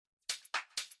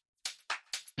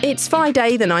It's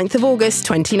Friday, the 9th of August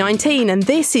 2019, and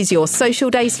this is your Social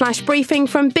Day Flash briefing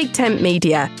from Big Tent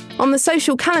Media. On the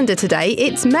social calendar today,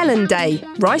 it's Melon Day,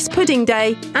 Rice Pudding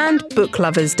Day, and Book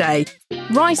Lovers Day.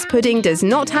 Rice pudding does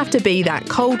not have to be that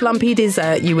cold, lumpy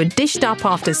dessert you were dished up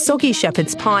after soggy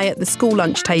shepherd's pie at the school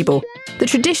lunch table. The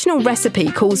traditional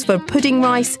recipe calls for pudding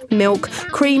rice, milk,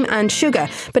 cream and sugar,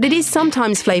 but it is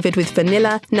sometimes flavoured with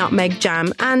vanilla, nutmeg,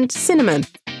 jam and cinnamon.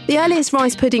 The earliest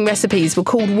rice pudding recipes were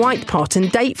called white pot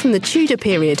and date from the Tudor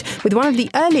period, with one of the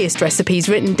earliest recipes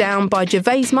written down by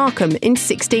Gervase Markham in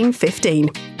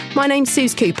 1615. My name's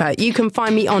Suze Cooper. You can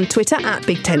find me on Twitter at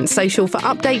Big Tent Social for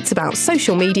updates about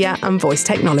social media and voice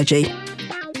technology.